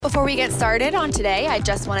Before we get started on today, I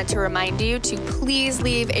just wanted to remind you to please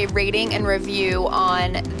leave a rating and review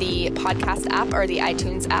on the podcast app or the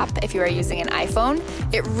iTunes app if you are using an iPhone.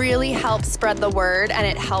 It really helps spread the word and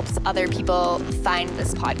it helps other people find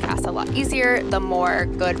this podcast a lot easier the more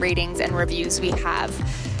good ratings and reviews we have.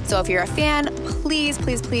 So if you're a fan, please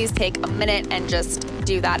take a minute and just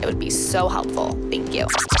do that. It would be so helpful. Thank you.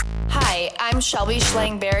 Hi, I'm Shelby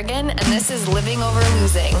Schlang-Berrigan, and this is Living Over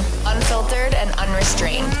Losing, unfiltered and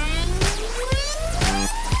unrestrained.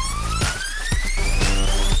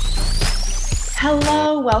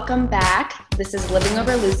 Hello, welcome back. This is Living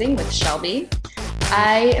Over Losing with Shelby.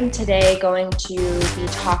 I am today going to be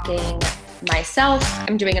talking myself.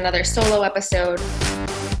 I'm doing another solo episode.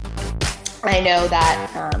 I know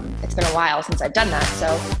that it's been a while since I've done that, so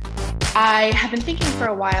I have been thinking for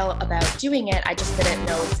a while about doing it. I just didn't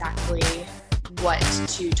know exactly what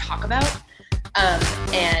to talk about.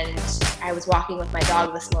 And I was walking with my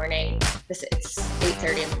dog this morning. It's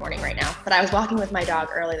 8:30 in the morning right now, but I was walking with my dog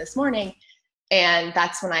early this morning, and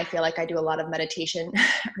that's when I feel like I do a lot of meditation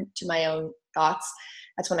to my own thoughts.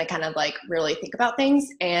 That's when I kind of like really think about things.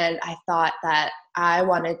 And I thought that I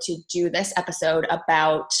wanted to do this episode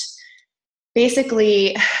about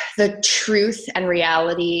basically the truth and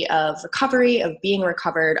reality of recovery, of being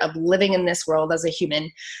recovered, of living in this world as a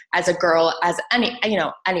human, as a girl, as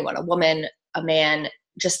anyone, a woman, a man,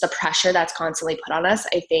 just the pressure that's constantly put on us.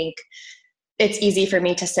 I think it's easy for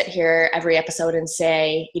me to sit here every episode and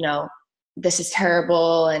say, this is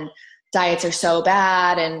terrible and diets are so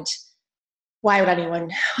bad and why would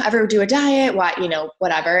anyone ever do a diet? Why,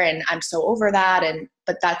 whatever. And I'm so over that.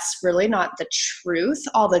 But that's really not the truth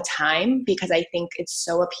all the time, because I think it's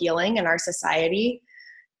so appealing in our society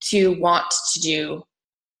to want to do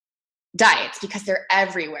diets because they're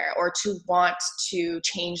everywhere, or to want to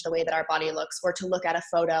change the way that our body looks, or to look at a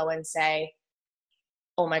photo and say,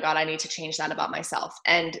 oh my God, I need to change that about myself.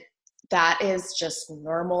 And that is just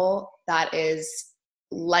normal. That is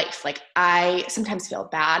life. Like, I sometimes feel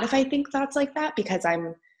bad if I think thoughts like that, because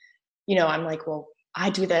I'm like, well, I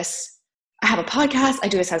do this. I have a podcast. I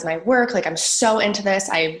do this as my work. Like, I'm so into this.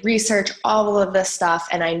 I research all of this stuff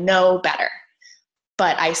and I know better,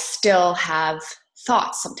 but I still have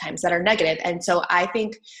thoughts sometimes that are negative. And so I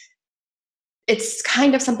think it's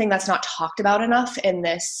kind of something that's not talked about enough in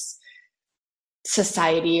this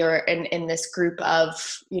society, or in this group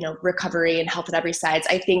of, recovery and health at every sides.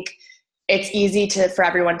 I think it's easy for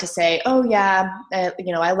everyone to say, oh yeah,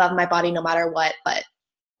 I love my body no matter what, but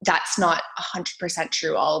that's not 100%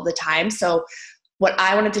 true all the time. So what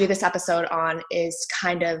I wanted to do this episode on is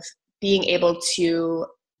kind of being able to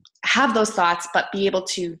have those thoughts, but be able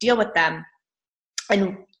to deal with them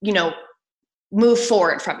and, move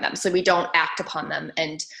forward from them so we don't act upon them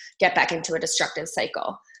and get back into a destructive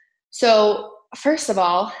cycle. So first of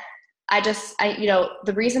all,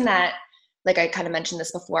 the reason that, like I kind of mentioned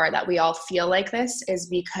this before, that we all feel like this is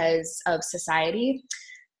because of society.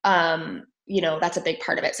 That's a big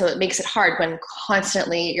part of it. So it makes it hard when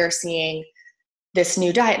constantly you're seeing this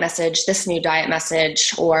new diet message,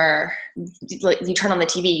 or like you turn on the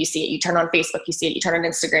TV, you see it, you turn on Facebook, you see it, you turn on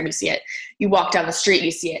Instagram, you see it, you walk down the street, you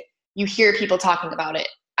see it, you hear people talking about it.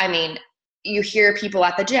 I mean, you hear people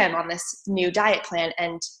at the gym on this new diet plan.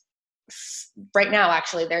 And right now,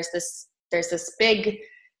 actually, there's this big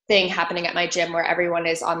thing happening at my gym where everyone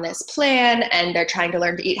is on this plan and they're trying to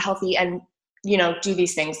learn to eat healthy and, do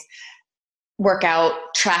these things, work out,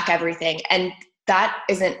 track everything. And that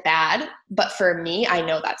isn't bad. But for me, I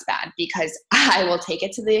know that's bad because I will take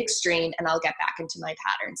it to the extreme and I'll get back into my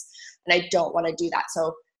patterns. And I don't want to do that.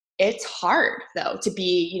 So it's hard though to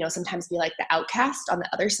be, sometimes be like the outcast on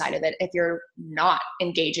the other side of it if you're not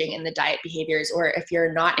engaging in the diet behaviors, or if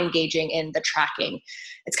you're not engaging in the tracking.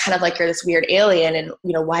 It's kind of like you're this weird alien and,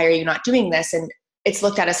 why are you not doing this? And it's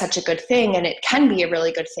looked at as such a good thing, and it can be a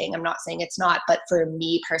really good thing. I'm not saying it's not, but for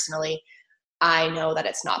me personally, I know that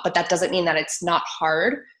it's not. But that doesn't mean that it's not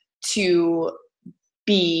hard to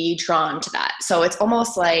be drawn to that. So it's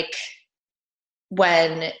almost like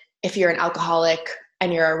if you're an alcoholic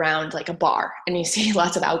and you're around like a bar and you see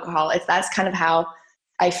lots of alcohol, that's kind of how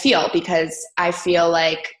I feel, because I feel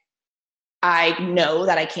like I know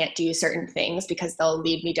that I can't do certain things because they'll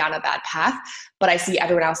lead me down a bad path, but I see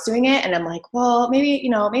everyone else doing it and I'm like, well, maybe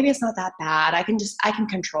it's not that bad. I can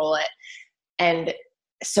control it. And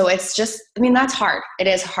so it's just, that's hard. It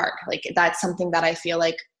is hard. Like, that's something that I feel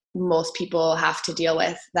like most people have to deal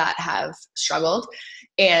with that have struggled.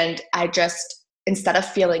 And I just, instead of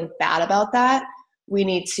feeling bad about that, we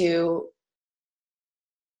need to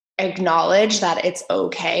acknowledge that it's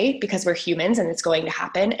okay because we're humans and it's going to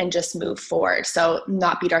happen, and just move forward. So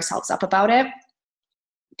not beat ourselves up about it.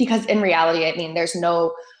 because in reality, I mean, there's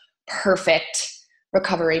no perfect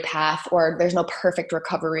recovery path, or there's no perfect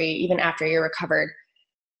recovery even after you're recovered.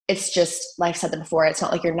 It's just, like I said before, it's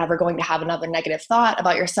not like you're never going to have another negative thought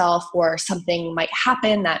about yourself, or something might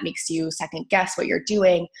happen that makes you second guess what you're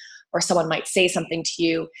doing, or someone might say something to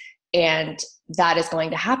you, and that is going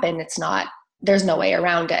to happen. There's no way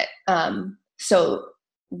around it. So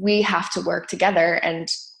we have to work together, and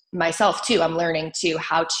myself too, I'm learning too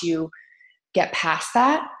how to get past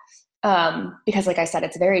that. Because like I said,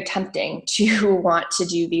 it's very tempting to want to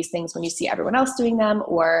do these things when you see everyone else doing them,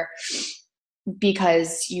 or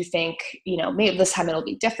because you think, maybe this time it'll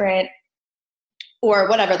be different, or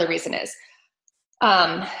whatever the reason is.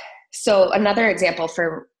 So another example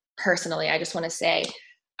for personally, I just want to say,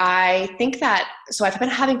 I think that, so I've been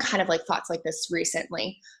having kind of like thoughts like this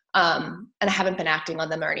recently, and I haven't been acting on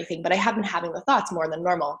them or anything, but I have been having the thoughts more than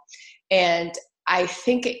normal. And I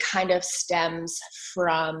think it kind of stems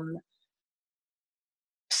from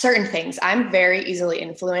certain things. I'm very easily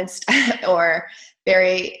influenced or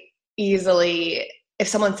very easily, if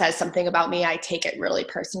someone says something about me, I take it really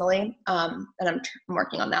personally. And I'm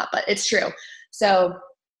working on that, but it's true. So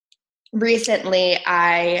recently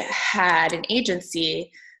I had an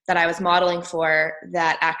agency that I was modeling for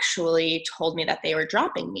that actually told me that they were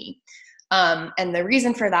dropping me. And the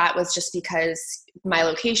reason for that was just because my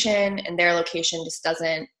location and their location just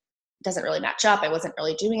doesn't really match up. I wasn't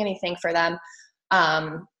really doing anything for them.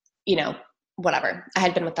 Whatever. I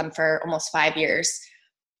had been with them for almost 5 years,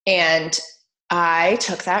 and I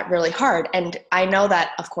took that really hard. And I know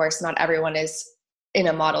that, of course, not everyone is in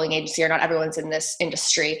a modeling agency, or not everyone's in this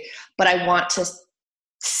industry, but I want to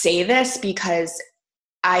say this because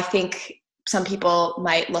I think some people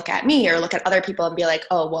might look at me or look at other people and be like,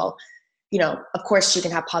 oh, well, of course she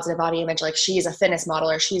can have positive body image, like she's a fitness model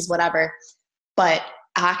or she's whatever. But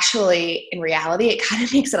actually, in reality, it kind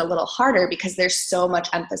of makes it a little harder because there's so much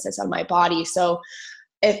emphasis on my body. So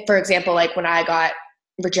if, for example, like when I got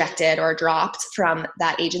rejected or dropped from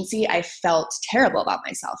that agency, I felt terrible about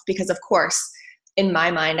myself because, of course, in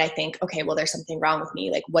my mind, I think, okay, well, there's something wrong with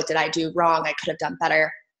me. Like, what did I do wrong? I could have done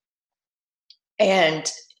better.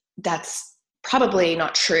 And that's probably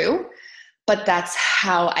not true, but that's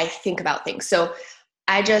how I think about things. So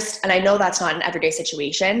and I know that's not an everyday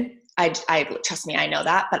situation. I trust me, I know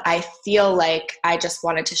that, but I feel like I just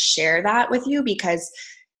wanted to share that with you because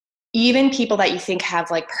even people that you think have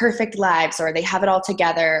like perfect lives, or they have it all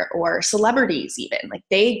together, or celebrities even, like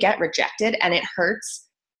they get rejected and it hurts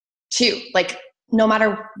too. Like no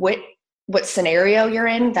matter what scenario you're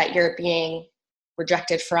in that you're being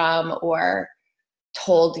rejected from, or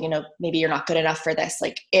told, maybe you're not good enough for this,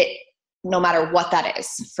 like no matter what that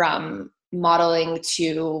is, from modeling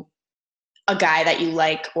to a guy that you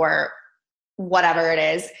like or whatever it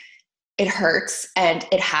is, it hurts, and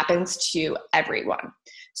it happens to everyone.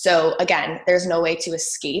 So again, there's no way to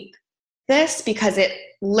escape this because it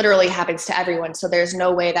literally happens to everyone. So there's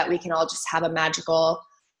no way that we can all just have a magical,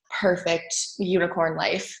 perfect unicorn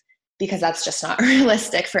life, because that's just not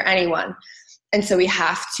realistic for anyone. And so we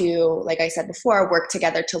have to, like I said before, work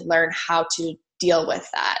together to learn how to deal with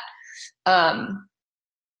that.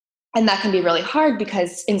 And that can be really hard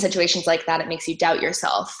because in situations like that, it makes you doubt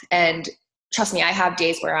yourself. And trust me, I have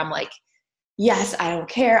days where I'm like, yes, I don't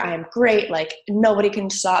care. I'm great. Like nobody can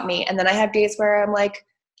stop me. And then I have days where I'm like,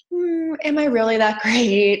 am I really that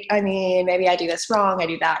great? I mean, maybe I do this wrong. I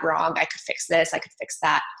do that wrong. I could fix this. I could fix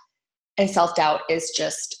that. And self-doubt is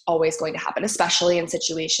just always going to happen, especially in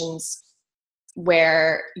situations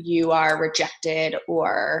where you are rejected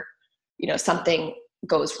or, something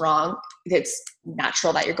goes wrong. It's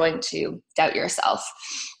natural that you're going to doubt yourself.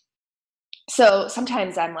 So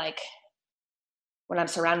sometimes I'm like, when I'm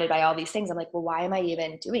surrounded by all these things, I'm like, well, why am I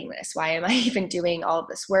even doing this? Why am I even doing all of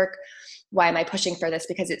this work? Why am I pushing for this?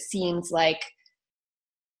 Because it seems like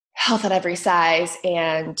health at every size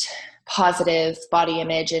and positive body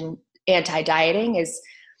image and anti-dieting is,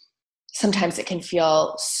 sometimes it can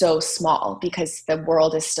feel so small because the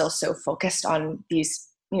world is still so focused on these,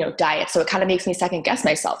 diets. So it kind of makes me second guess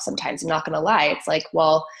myself sometimes. I'm not going to lie. It's like,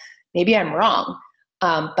 well, maybe I'm wrong.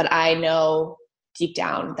 But I know deep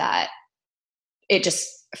down that it just,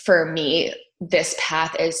 for me, this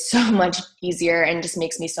path is so much easier and just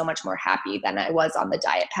makes me so much more happy than I was on the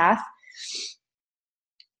diet path.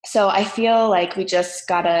 So I feel like we just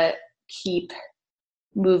gotta keep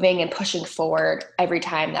moving and pushing forward every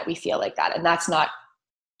time that we feel like that. And that's not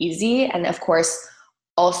easy. And of course,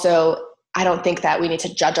 also, I don't think that we need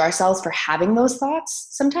to judge ourselves for having those thoughts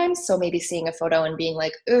sometimes. So maybe seeing a photo and being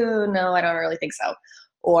like, oh, no, I don't really think so.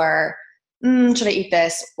 Or should I eat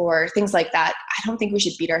this? Or things like that. I don't think we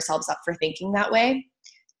should beat ourselves up for thinking that way.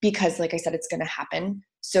 because like I said, it's going to happen.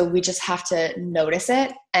 So we just have to notice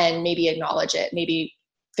it and maybe acknowledge it, maybe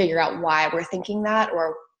figure out why we're thinking that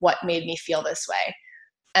or what made me feel this way.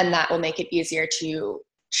 And that will make it easier to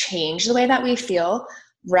change the way that we feel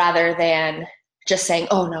rather than just saying,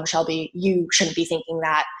 oh no, Shelby, you shouldn't be thinking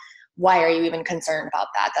that. Why are you even concerned about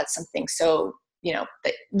that? That's something so,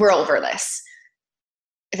 that we're over this.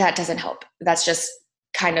 That doesn't help. That's just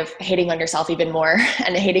kind of hating on yourself even more,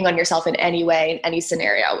 and hating on yourself in any way, in any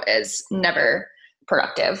scenario is never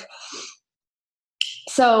productive.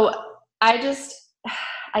 So I guess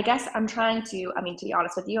to be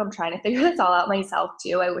honest with you, I'm trying to figure this all out myself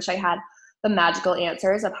too. I wish I had the magical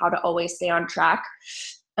answers of how to always stay on track.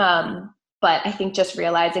 But I think just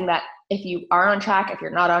realizing that if you are on track, if you're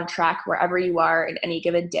not on track, wherever you are in any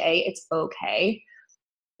given day, it's okay.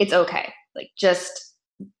 It's okay. Like just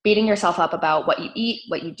beating yourself up about what you eat,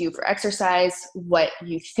 what you do for exercise, what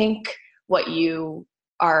you think, what you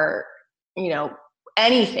are,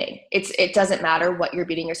 anything. It doesn't matter what you're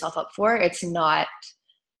beating yourself up for. It's not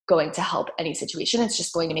going to help any situation. It's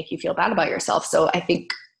just going to make you feel bad about yourself. So I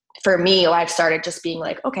think for me, I've started just being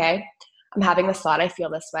like, okay, I'm having this thought. I feel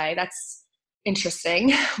this way. That's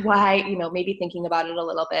interesting. Why, maybe thinking about it a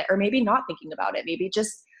little bit, or maybe not thinking about it, maybe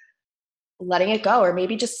just letting it go, or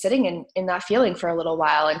maybe just sitting in that feeling for a little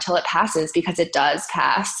while until it passes, because it does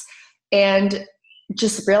pass. And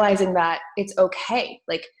just realizing that it's okay.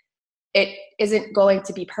 Like it isn't going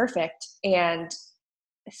to be perfect, and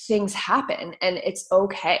things happen, and it's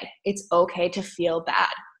okay. It's okay to feel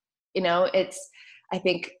bad. I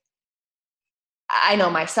think I know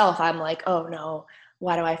myself, I'm like, oh no,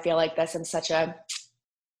 why do I feel like this? I'm such a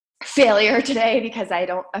failure today because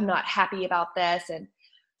I'm not happy about this. And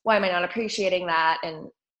why am I not appreciating that? And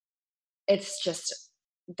that's just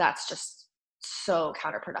so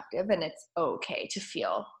counterproductive, and it's okay to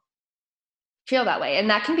feel that way. And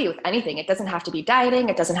that can be with anything. It doesn't have to be dieting.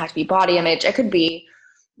 It doesn't have to be body image. It could be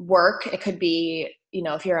work. It could be,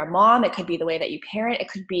 if you're a mom, it could be the way that you parent. It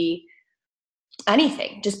could be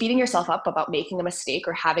anything. Just beating yourself up about making a mistake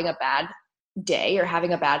or having a bad day or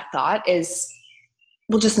having a bad thought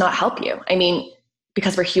will just not help you. I mean,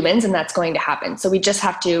 because we're humans and that's going to happen. So we just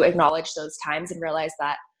have to acknowledge those times and realize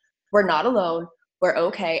that we're not alone. We're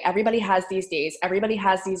okay. Everybody has these days. Everybody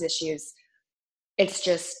has these issues. It's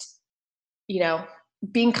just,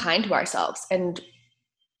 being kind to ourselves and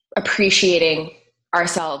appreciating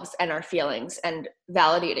ourselves and our feelings and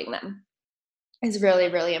validating them is really,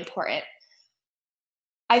 really important.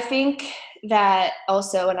 I think that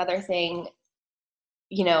also another thing,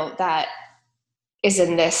 that is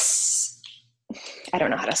in this, I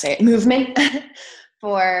don't know how to say it, movement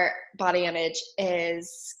for body image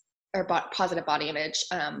positive body image,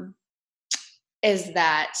 is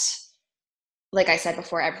that, like I said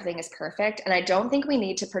before, everything is perfect. And I don't think we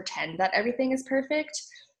need to pretend that everything is perfect.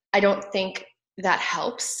 I don't think that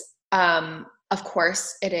helps. Of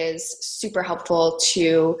course, it is super helpful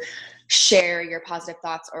to share your positive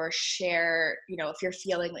thoughts, or share, if you're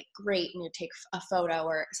feeling like great and you take a photo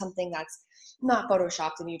or something that's not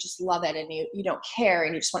photoshopped and you just love it and you don't care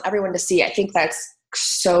and you just want everyone to see. I think that's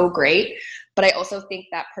so great. But I also think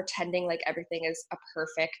that pretending like everything is a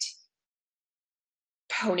perfect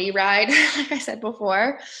pony ride, like I said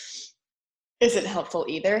before, isn't helpful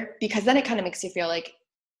either, because then it kind of makes you feel like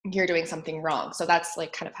you're doing something wrong. So that's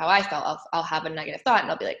like kind of how I felt. I'll have a negative thought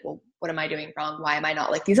and I'll be like, well, what am I doing wrong? Why am I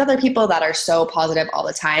not like these other people that are so positive all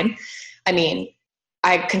the time? I mean,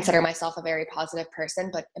 I consider myself a very positive person,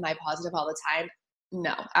 but am I positive all the time?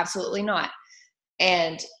 No, absolutely not.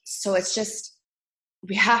 And so it's just,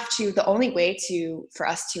 the only way for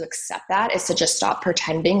us to accept that is to just stop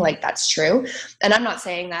pretending like that's true. And I'm not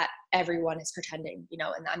saying that everyone is pretending,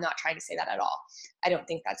 and I'm not trying to say that at all. I don't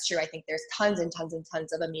think that's true. I think there's tons and tons and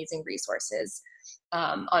tons of amazing resources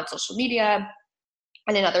on social media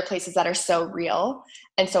and in other places that are so real.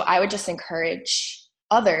 And so I would just encourage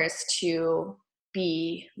others to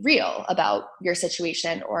be real about your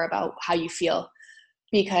situation or about how you feel,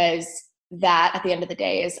 because that at the end of the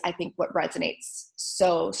day is, I think, what resonates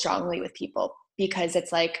so strongly with people, because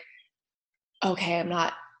it's like, okay, I'm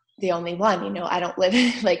not the only one, I don't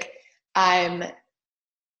live like I'm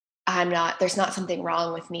not, there's not something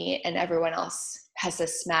wrong with me, and everyone else has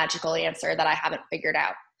this magical answer that I haven't figured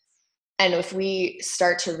out. And if we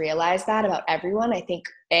start to realize that about everyone, I think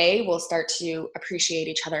A, we'll start to appreciate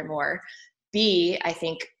each other more. B, I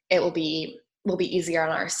think it will be easier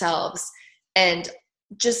on ourselves. And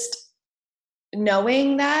just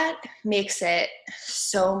knowing that makes it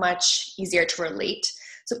so much easier to relate.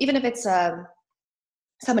 So even if it's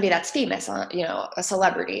somebody that's famous, a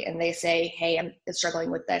celebrity, and they say, hey, I'm struggling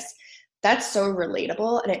with this, that's so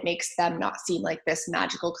relatable, and it makes them not seem like this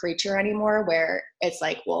magical creature anymore, where it's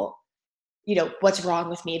like, well, what's wrong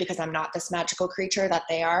with me because I'm not this magical creature that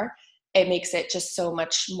they are. It makes it just so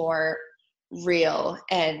much more real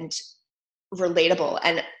and relatable,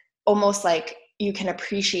 and almost like you can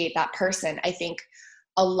appreciate that person. I think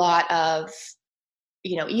a lot of,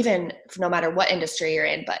 even no matter what industry you're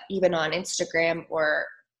in, but even on Instagram or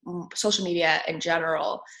social media in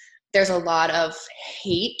general, there's a lot of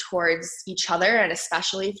hate towards each other, and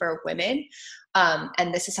especially for women.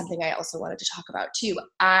 And this is something I also wanted to talk about too.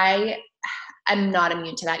 I'm not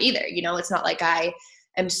immune to that either. It's not like I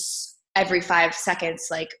am every 5 seconds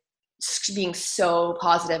like being so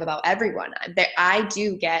positive about everyone. I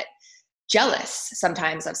do get jealous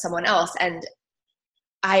sometimes of someone else, and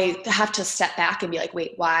I have to step back and be like,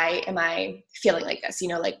 wait, why am I feeling like this?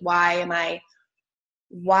 Like, why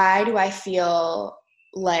do I feel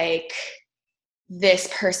like this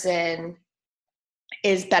person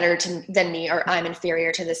is better than me, or I'm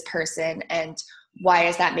inferior to this person? And why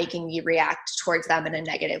is that making me react towards them in a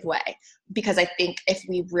negative way? Because I think if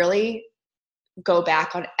we really go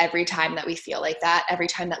back on every time that we feel like that, every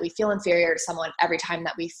time that we feel inferior to someone, every time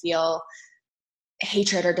that we feel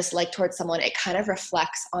hatred or dislike towards someone, it kind of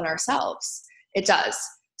reflects on ourselves. It does.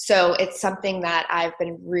 So it's something that I've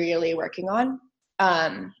been really working on,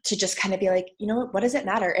 to just kind of be like, what does it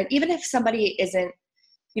matter? And even if somebody isn't,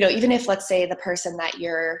 even if, let's say, the person that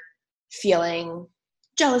you're feeling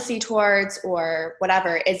jealousy towards or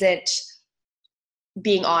whatever isn't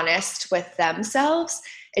being honest with themselves,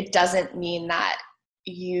 it doesn't mean that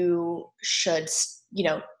you should,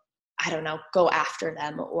 I don't know, go after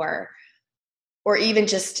them or even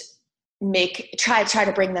just try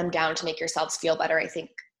to bring them down to make yourselves feel better. I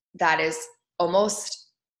think that is almost,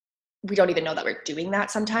 we don't even know that we're doing that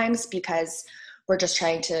sometimes, because we're just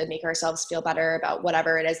trying to make ourselves feel better about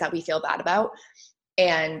whatever it is that we feel bad about.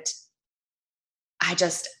 And I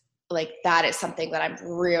just, like, that is something that I'm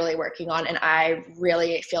really working on, and I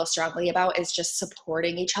really feel strongly about, is just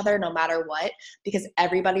supporting each other no matter what, because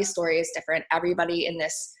everybody's story is different. Everybody in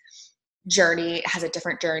this journey has a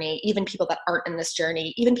different journey, even people that aren't in this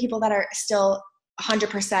journey, even people that are still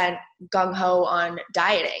 100% gung-ho on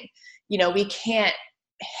dieting. We can't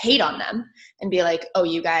hate on them and be like, oh,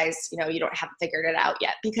 you guys, you haven't figured it out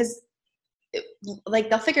yet, because like,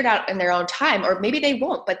 they'll figure it out in their own time, or maybe they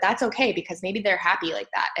won't, but that's okay, because maybe they're happy like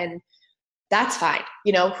that, and that's fine.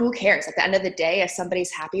 Who cares? At the end of the day, if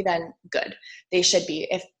somebody's happy, then good. They should be.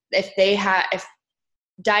 If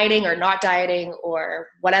dieting or not dieting or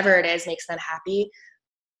whatever it is makes them happy,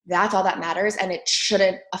 that's all that matters, and it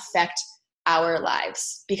shouldn't affect our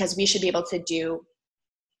lives, because we should be able to do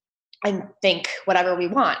and think whatever we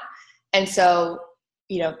want. And so,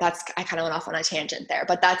 I kind of went off on a tangent there,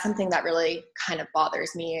 but that's something that really kind of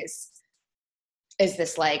bothers me, is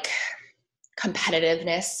this like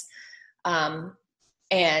competitiveness.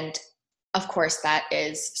 And of course that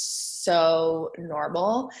is so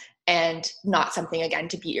normal and not something, again,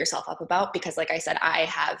 to beat yourself up about, because like I said, I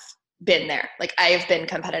have been there. Like, I have been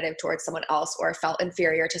competitive towards someone else, or felt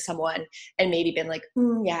inferior to someone, and maybe been like,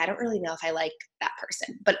 yeah, I don't really know if I like that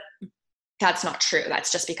person, but that's not true.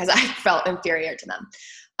 That's just because I felt inferior to them.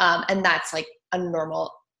 And that's like a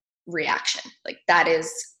normal reaction. Like, that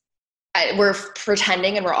is, we're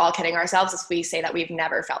pretending and we're all kidding ourselves if we say that we've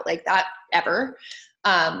never felt like that ever.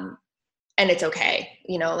 And it's okay,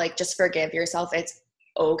 like, just forgive yourself. It's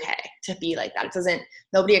okay to be like that.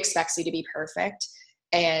 Nobody expects you to be perfect,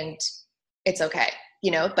 and it's okay,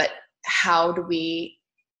 but how do we,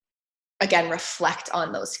 again, reflect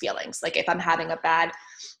on those feelings? Like, if I'm having a bad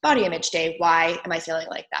body image day, why am I feeling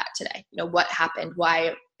like that today? What happened?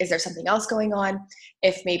 Why is there something else going on?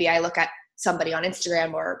 If maybe I look at somebody on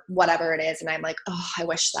Instagram or whatever it is, and I'm like, oh, I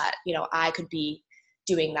wish that, I could be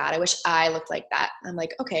doing that. I wish I looked like that. I'm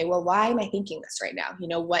like, okay, well, why am I thinking this right now?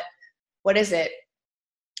 What is it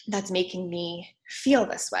that's making me feel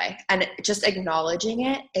this way? And just acknowledging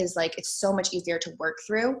it is like, it's so much easier to work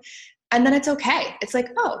through. And then it's okay. It's like,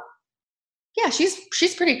 oh, yeah, she's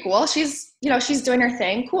pretty cool. She's doing her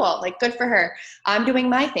thing. Cool. Like, good for her. I'm doing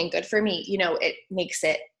my thing. Good for me. it makes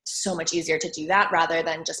it so much easier to do that, rather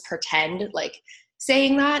than just pretend like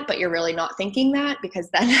saying that, but you're really not thinking that, because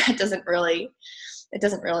then it doesn't really,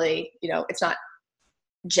 it's not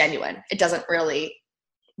genuine.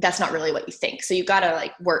 That's not really what you think. So you got to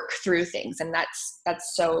like work through things. And that's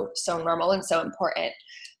so normal and so important,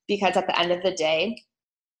 because at the end of the day,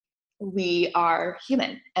 we are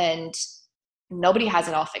human, and nobody has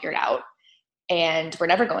it all figured out, and we're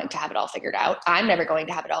never going to have it all figured out. I'm never going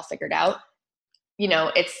to have it all figured out.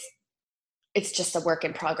 it's just a work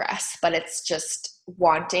in progress, but it's just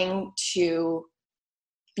wanting to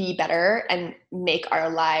be better and make our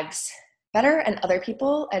lives better and other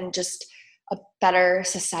people, and just a better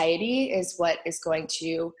society is what is going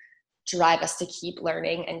to drive us to keep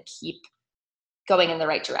learning and keep going in the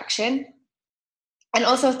right direction. And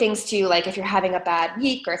also things too, like if you're having a bad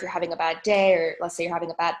week, or if you're having a bad day, or let's say you're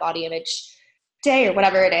having a bad body image day, or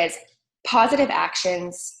whatever it is, positive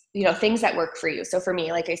actions, things that work for you. So for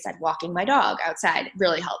me, like I said, walking my dog outside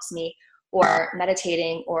really helps me, or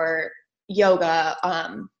meditating, or yoga.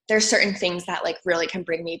 There's certain things that like really can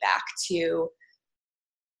bring me back to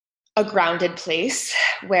a grounded place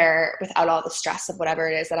where, without all the stress of whatever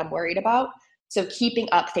it is that I'm worried about. So keeping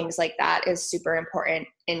up things like that is super important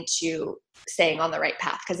into staying on the right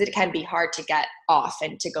path, because it can be hard to get off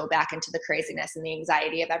and to go back into the craziness and the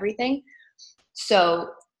anxiety of everything. So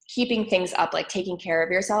keeping things up, like taking care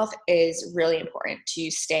of yourself, is really important to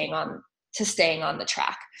staying on the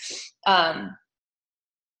track.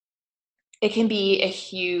 It can be a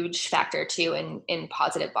huge factor too in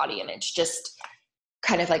positive body image, just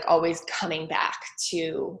kind of like always coming back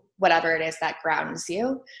to whatever it is that grounds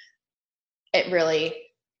you. It really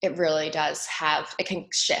does it can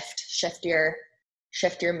shift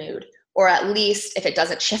your mood, or at least if it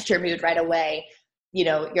doesn't shift your mood right away,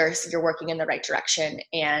 you're working in the right direction,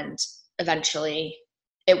 and eventually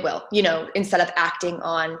it will, instead of acting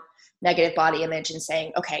on negative body image and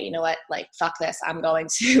saying, okay, you know what, like, fuck this, I'm going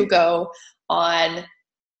to go on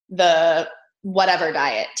the whatever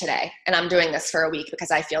diet today, and I'm doing this for a week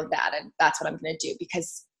because I feel bad, and that's what I'm going to do.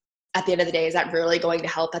 Because at the end of the day, is that really going to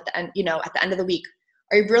help at the end? At the end of the week,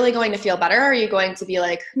 are you really going to feel better? Or are you going to be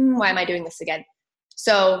like, why am I doing this again?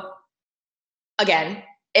 So again,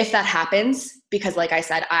 if that happens, because like I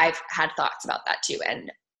said, I've had thoughts about that too,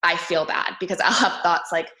 and I feel bad because I'll have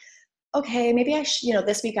thoughts like, okay, maybe I should,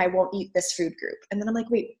 this week I won't eat this food group. And then I'm like,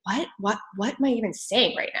 wait, what am I even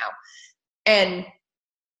saying right now? And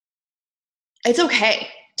it's okay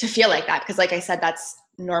to feel like that, because like I said, that's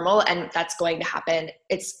normal and that's going to happen.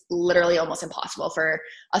 It's literally almost impossible for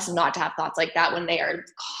us not to have thoughts like that when they are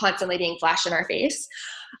constantly being flashed in our face.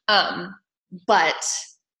 But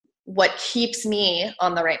what keeps me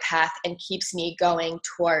on the right path and keeps me going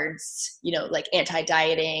towards, like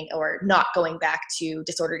anti-dieting or not going back to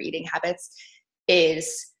disordered eating habits,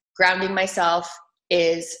 is grounding myself,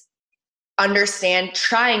 is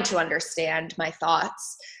trying to understand my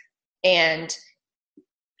thoughts and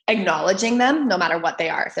acknowledging them no matter what they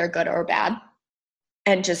are, if they're good or bad,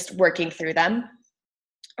 and just working through them,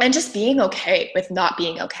 and just being okay with not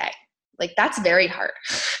being okay. Like, that's very hard.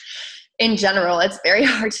 In general, it's very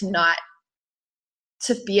hard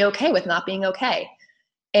to be okay with not being okay.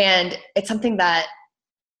 And it's something that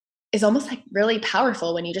is almost like really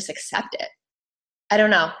powerful when you just accept it. I don't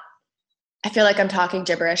know. I feel like I'm talking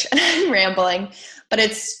gibberish and I'm rambling, but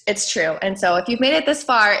it's true. And so if you've made it this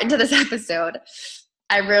far into this episode,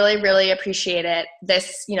 I really, really appreciate it.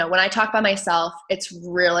 This, when I talk by myself, it's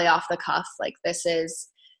really off the cuff. Like, this is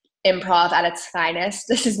improv at its finest.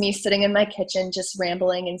 This is me sitting in my kitchen, just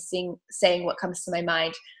rambling and saying what comes to my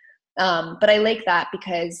mind. But I like that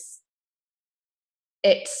because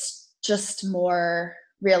it's just more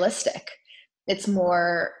realistic. It's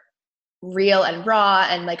more real and raw.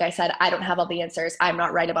 And like I said, I don't have all the answers. I'm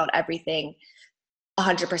not right about everything,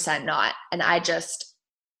 100% not. And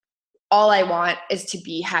all I want is to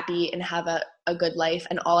be happy and have a good life.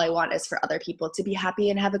 And all I want is for other people to be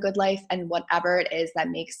happy and have a good life. And whatever it is that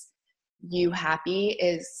makes you happy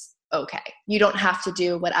is okay. You don't have to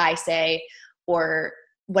do what I say or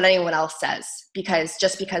what anyone else says, because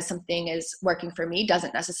just because something is working for me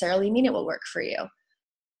doesn't necessarily mean it will work for you.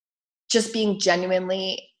 Just being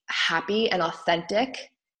genuinely happy and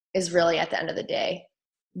authentic is really, at the end of the day,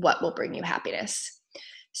 what will bring you happiness.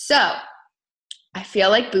 So I feel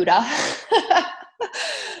like Buddha.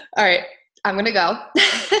 All right, I'm going to go.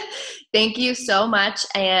 Thank you so much.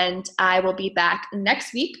 And I will be back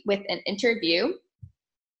next week with an interview.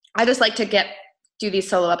 I just like to do these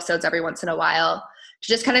solo episodes every once in a while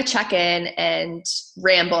to just kind of check in and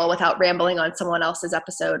ramble without rambling on someone else's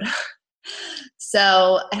episode.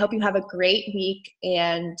 So I hope you have a great week,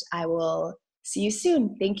 and I will see you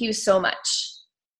soon. Thank you so much.